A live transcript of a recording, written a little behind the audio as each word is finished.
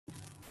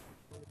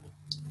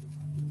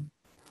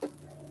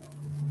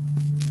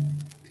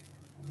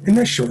In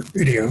this short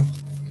video,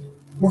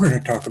 we're going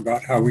to talk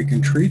about how we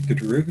can treat the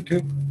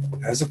derivative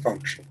as a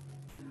function.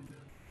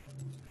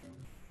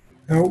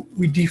 Now,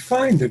 we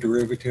define the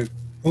derivative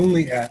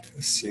only at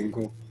a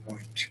single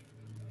point,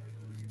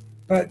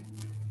 but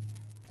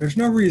there's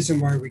no reason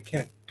why we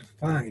can't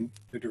define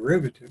the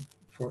derivative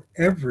for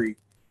every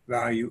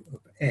value of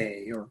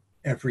a or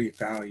every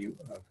value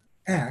of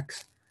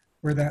x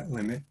where that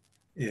limit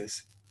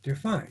is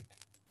defined.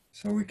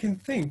 So we can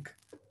think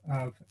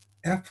of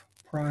f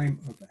prime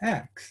of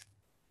x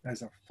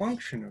as a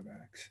function of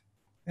x,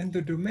 and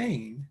the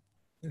domain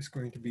is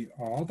going to be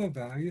all the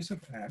values of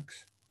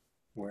x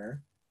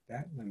where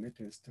that limit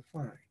is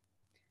defined,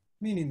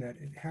 meaning that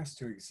it has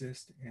to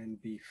exist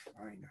and be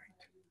finite.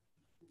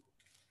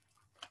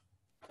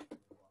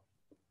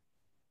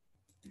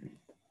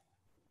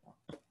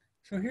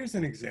 So here's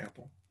an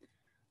example.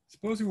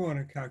 Suppose we want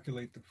to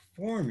calculate the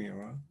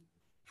formula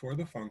for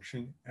the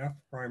function f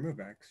prime of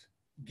x,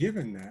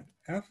 given that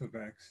f of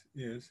x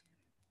is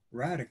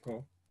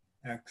radical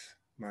x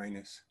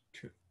minus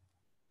 2.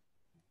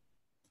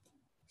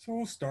 So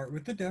we'll start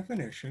with the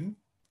definition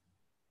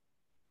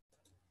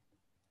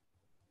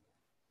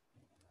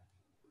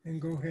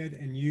and go ahead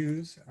and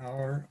use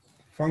our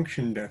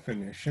function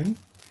definition.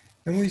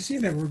 And we see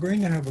that we're going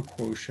to have a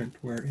quotient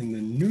where in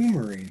the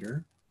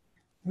numerator,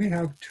 we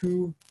have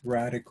two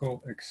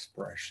radical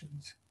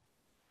expressions,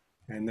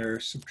 and they're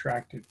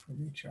subtracted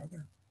from each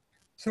other.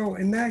 So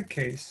in that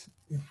case,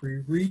 if we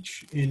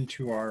reach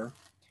into our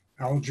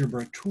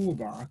algebra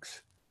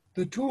toolbox,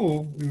 the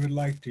tool we would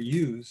like to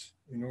use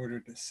in order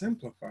to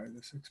simplify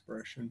this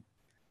expression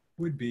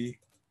would be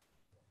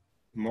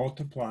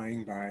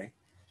multiplying by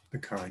the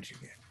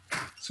conjugate.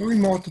 So we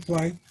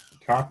multiply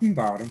top and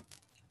bottom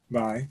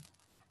by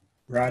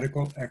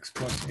radical x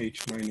plus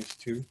h minus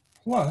 2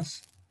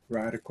 plus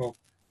radical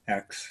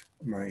x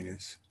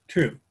minus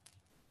 2.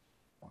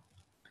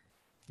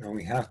 Now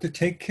we have to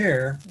take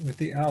care with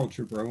the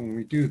algebra when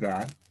we do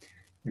that.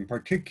 In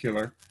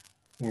particular,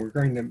 when we're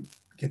going to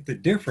get the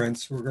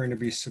difference, we're going to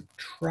be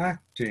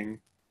subtracting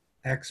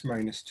x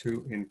minus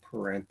 2 in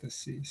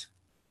parentheses.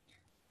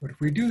 But if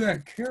we do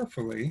that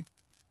carefully,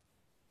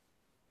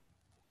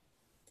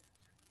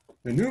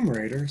 the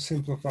numerator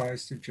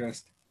simplifies to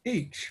just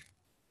h.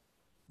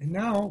 And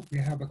now we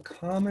have a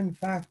common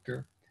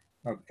factor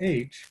of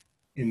h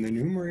in the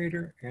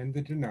numerator and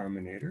the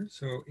denominator.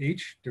 So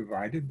h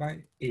divided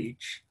by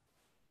h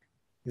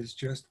is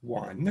just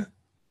 1.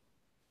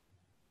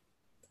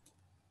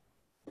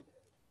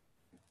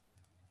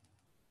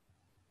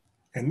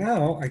 And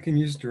now I can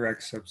use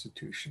direct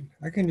substitution.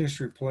 I can just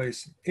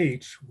replace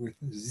h with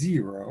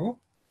 0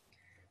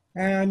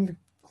 and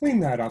clean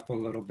that up a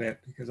little bit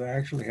because I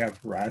actually have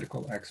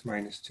radical x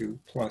minus 2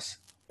 plus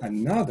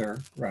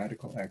another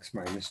radical x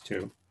minus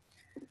 2.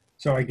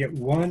 So I get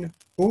 1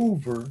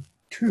 over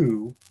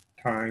 2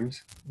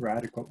 times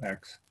radical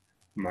x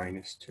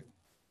minus 2.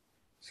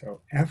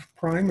 So f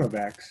prime of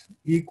x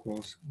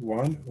equals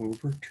 1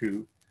 over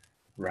 2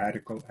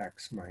 radical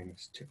x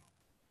minus 2.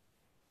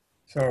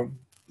 So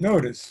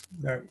notice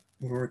that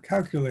when we're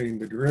calculating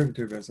the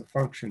derivative as a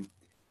function,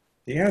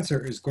 the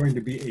answer is going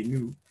to be a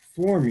new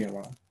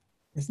formula.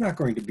 It's not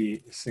going to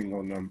be a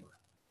single number.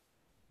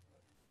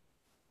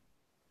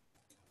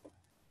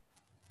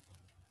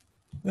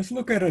 Let's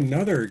look at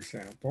another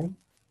example.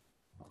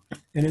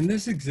 And in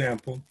this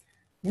example,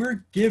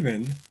 we're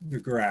given the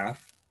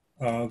graph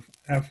of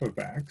f of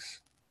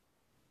x.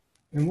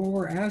 And what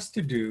we're asked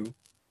to do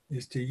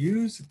is to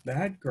use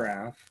that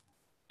graph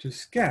to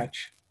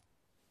sketch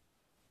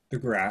the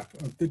graph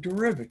of the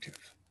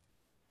derivative.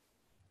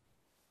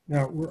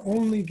 Now, we're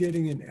only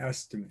getting an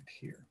estimate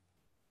here.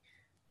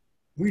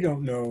 We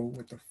don't know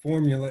what the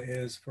formula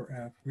is for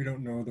f. We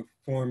don't know the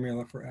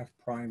formula for f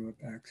prime of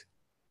x.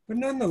 But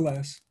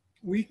nonetheless,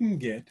 we can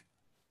get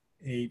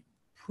a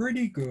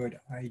pretty good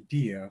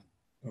idea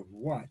of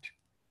what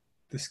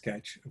the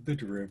sketch of the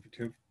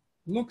derivative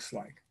looks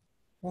like.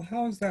 Well,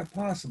 how is that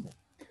possible?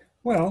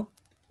 Well,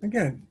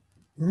 again,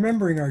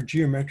 remembering our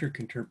geometric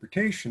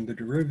interpretation, the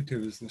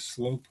derivative is the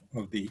slope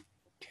of the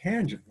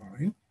tangent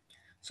line.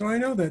 So I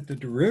know that the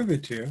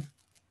derivative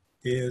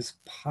is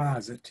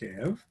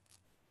positive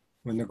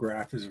when the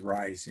graph is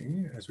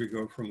rising as we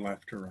go from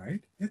left to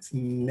right. It's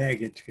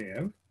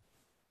negative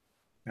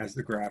as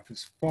the graph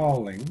is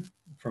falling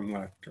from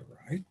left to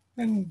right,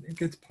 and it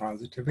gets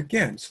positive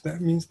again. So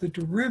that means the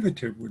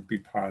derivative would be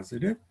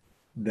positive,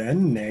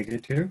 then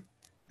negative,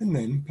 and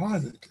then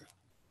positive.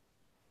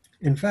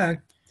 In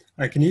fact,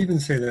 I can even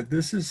say that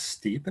this is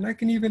steep, and I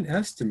can even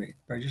estimate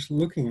by just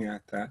looking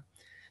at that,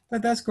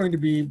 that's going to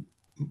be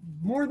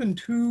more than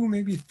 2,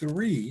 maybe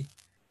 3,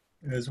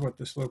 is what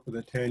the slope of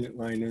the tangent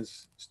line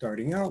is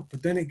starting out,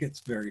 but then it gets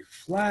very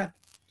flat,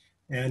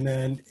 and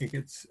then it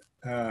gets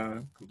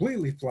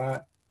completely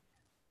flat,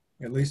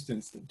 at least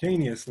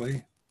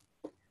instantaneously,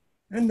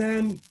 and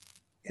then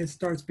it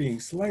starts being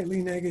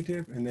slightly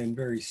negative and then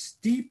very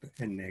steep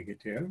and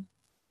negative.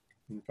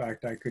 In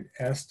fact, I could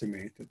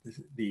estimate that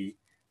the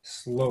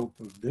slope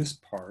of this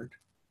part,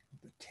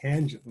 the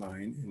tangent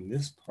line in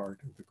this part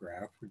of the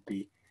graph would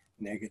be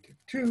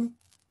 -2.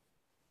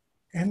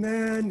 And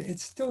then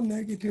it's still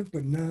negative,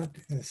 but not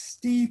as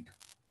steep.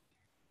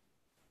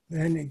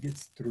 Then it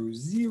gets through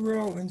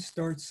 0 and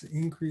starts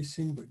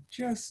increasing, but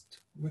just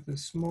with a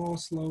small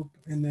slope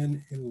and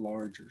then a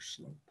larger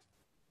slope.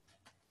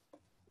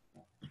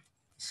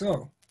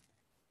 So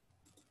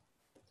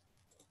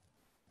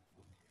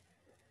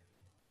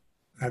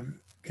I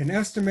can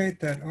estimate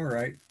that, all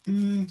right,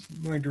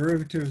 my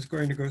derivative is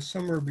going to go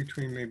somewhere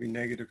between maybe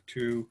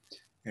 -2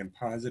 and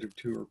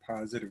 +2 or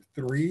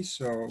 +3.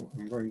 So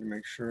I'm going to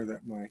make sure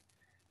that my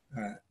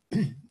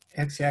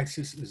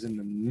x-axis is in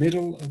the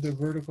middle of the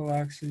vertical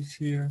axis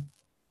here.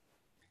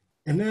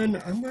 And then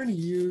I'm going to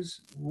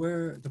use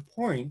where the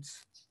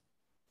points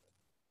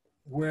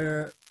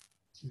where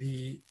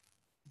the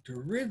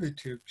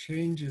derivative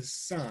changes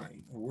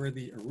sign, or where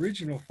the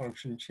original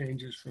function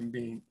changes from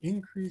being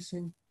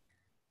increasing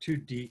to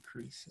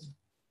decreasing.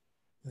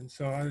 And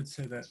so I would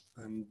say that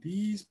on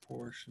these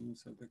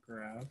portions of the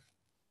graph,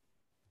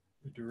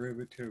 the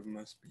derivative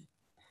must be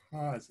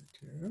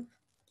positive.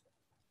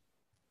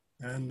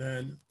 And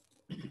then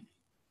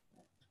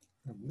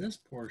on this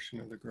portion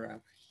of the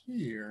graph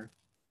here,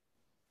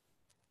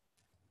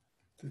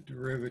 the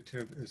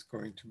derivative is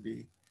going to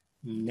be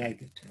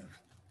negative.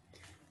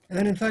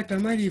 And in fact, I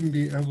might even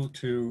be able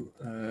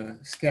to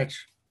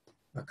sketch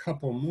a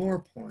couple more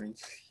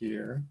points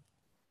here.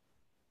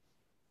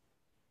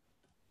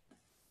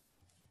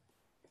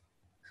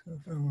 So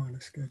if I want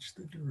to sketch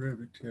the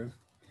derivative,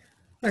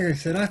 like I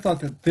said, I thought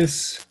that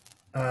this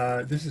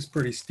is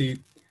pretty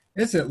steep.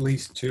 It's at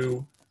least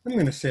 2. I'm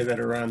going to say that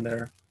around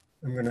there.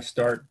 I'm going to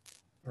start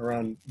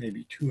around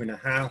maybe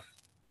 2.5.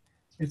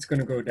 It's going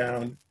to go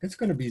down. It's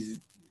going to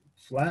be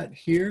flat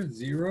here,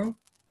 0.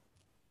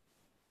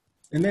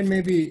 And then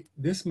maybe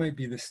this might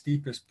be the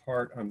steepest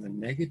part on the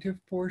negative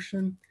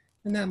portion,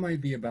 and that might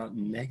be about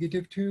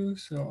 -2.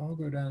 So I'll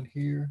go down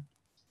here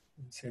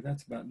and say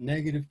that's about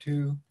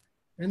 -2.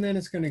 And then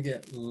it's going to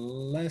get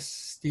less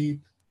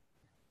steep.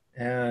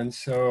 And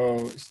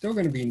so it's still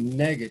going to be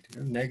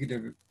negative.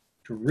 Negative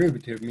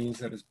derivative means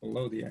that it's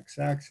below the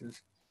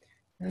x-axis.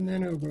 And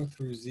then it'll go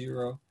through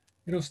 0.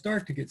 It'll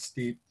start to get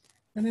steep.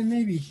 And then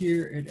maybe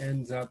here it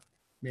ends up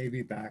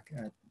maybe back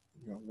at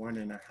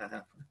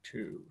 1.5 or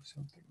 2,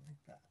 something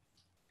like that.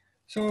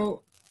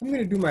 So I'm going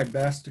to do my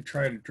best to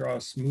try to draw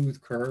a smooth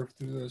curve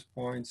through those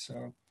points.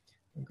 So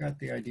I've got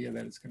the idea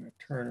that it's going to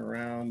turn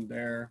around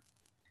there.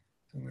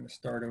 So I'm going to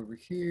start over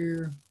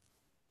here,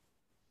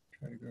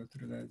 try to go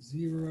through that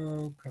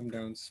 0, come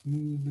down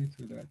smoothly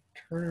through that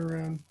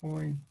turnaround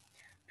point,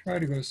 try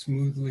to go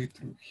smoothly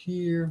through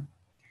here,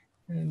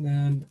 and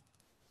then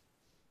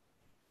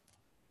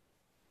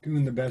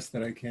doing the best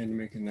that I can to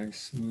make a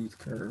nice smooth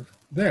curve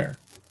there.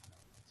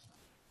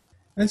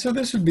 And so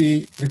this would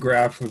be the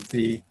graph of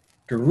the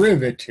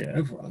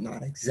derivative. Well,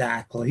 not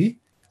exactly,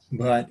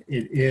 but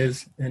it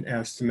is an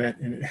estimate,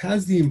 and it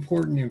has the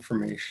important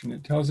information.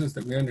 It tells us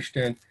that we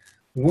understand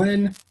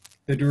when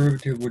the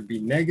derivative would be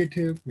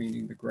negative,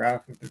 meaning the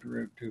graph of the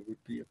derivative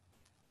would be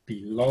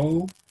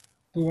below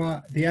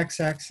the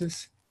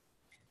x-axis,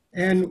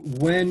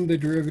 and when the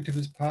derivative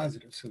is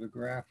positive, so the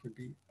graph would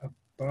be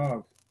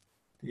above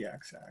the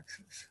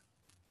x-axis.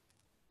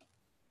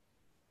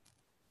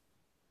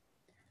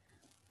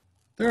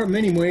 There are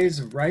many ways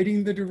of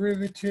writing the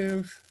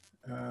derivative.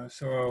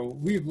 So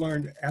we've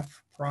learned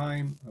f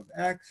prime of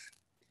x.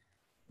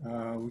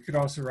 We could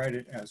also write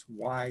it as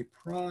y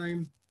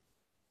prime.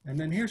 And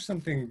then here's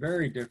something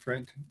very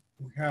different.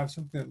 We have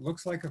something that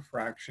looks like a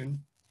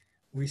fraction.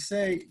 We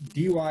say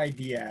dy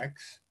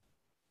dx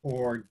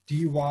or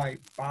dy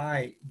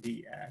by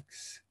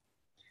dx.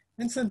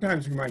 And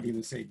sometimes we might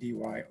even say dy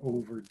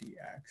over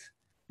dx.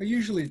 But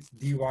usually it's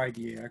dy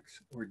dx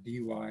or dy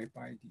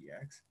by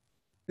dx.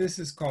 This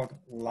is called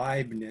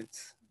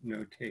Leibniz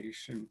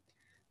notation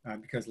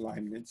because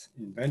Leibniz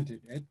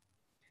invented it.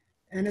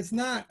 And it's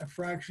not a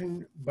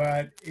fraction,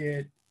 but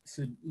it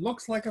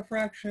looks like a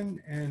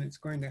fraction, and it's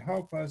going to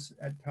help us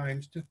at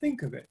times to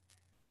think of it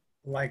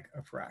like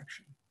a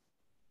fraction.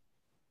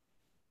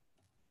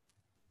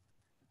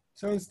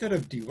 So instead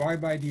of dy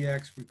by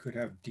dx, we could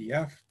have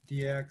df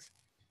dx.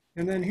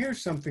 And then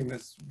here's something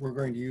that we're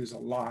going to use a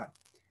lot,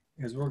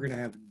 is we're going to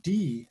have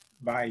d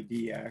by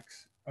dx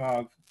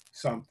of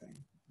something,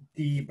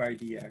 d by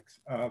dx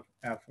of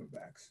f of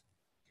x.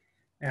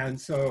 And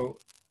so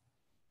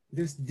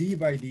this d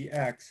by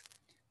dx,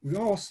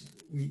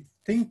 we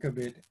think of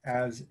it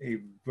as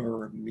a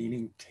verb,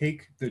 meaning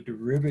take the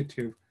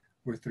derivative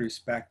with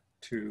respect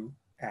to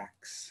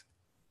x.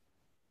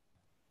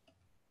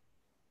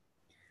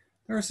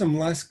 There are some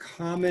less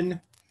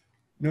common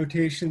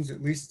notations,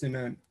 at least in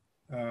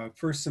a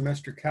first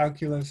semester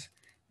calculus.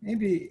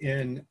 Maybe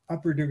in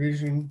upper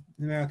division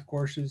math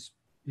courses,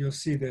 you'll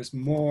see this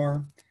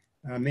more,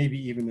 maybe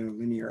even in a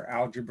linear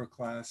algebra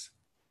class.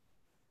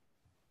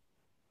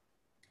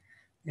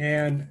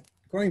 And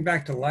going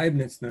back to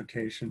Leibniz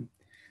notation,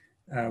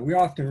 we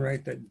often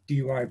write that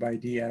dy by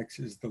dx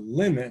is the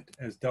limit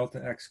as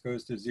delta x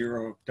goes to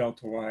 0 of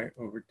delta y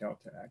over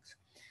delta x.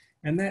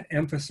 And that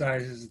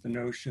emphasizes the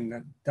notion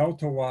that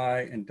delta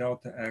y and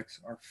delta x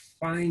are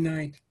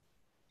finite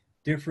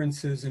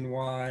differences in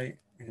y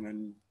and a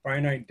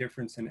finite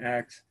difference in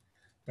x,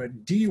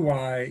 but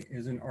dy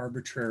is an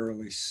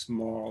arbitrarily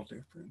small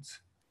difference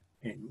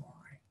in y.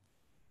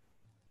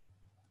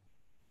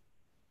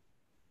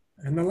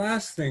 And the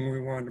last thing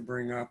we want to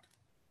bring up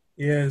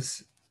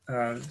is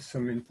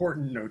some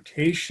important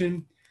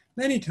notation.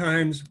 Many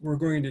times we're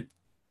going to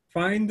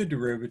find the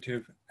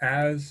derivative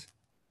as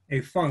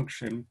a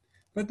function,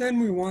 but then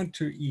we want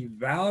to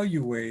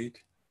evaluate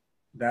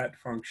that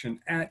function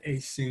at a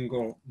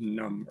single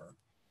number.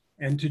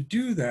 And to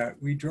do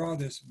that, we draw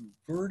this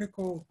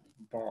vertical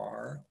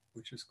bar,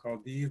 which is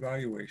called the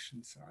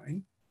evaluation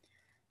sign.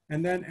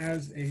 And then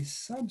as a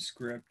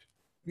subscript,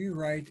 we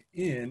write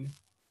in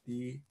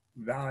the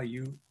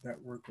value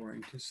that we're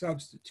going to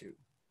substitute.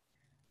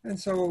 And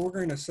so we're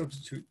going to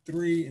substitute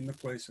 3 in the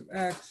place of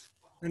x,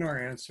 and our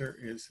answer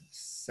is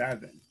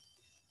 7.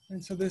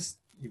 And so this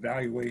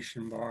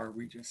evaluation bar,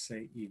 we just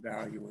say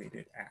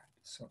evaluated at.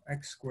 So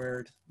x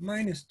squared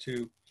minus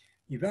 2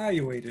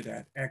 evaluated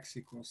at x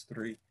equals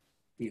 3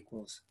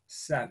 equals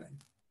 7.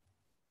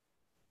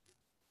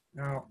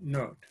 Now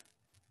note,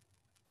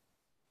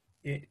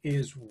 it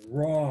is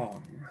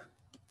wrong,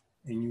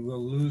 and you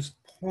will lose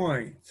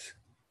points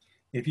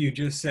if you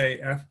just say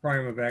f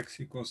prime of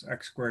x equals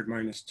x squared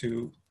minus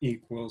 2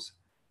 equals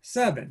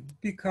 7,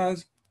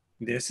 because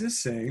this is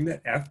saying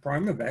that f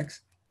prime of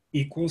x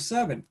equals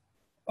 7,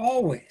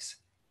 always.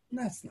 And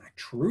that's not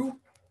true.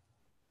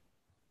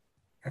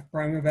 F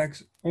prime of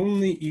x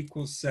only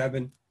equals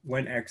 7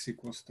 when x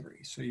equals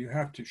 3. So you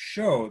have to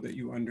show that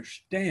you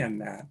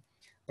understand that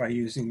by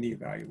using the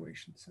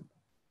evaluation symbol.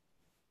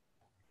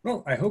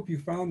 Well, I hope you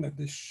found that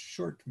this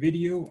short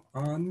video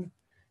on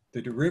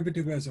the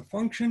derivative as a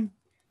function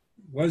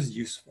was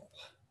useful.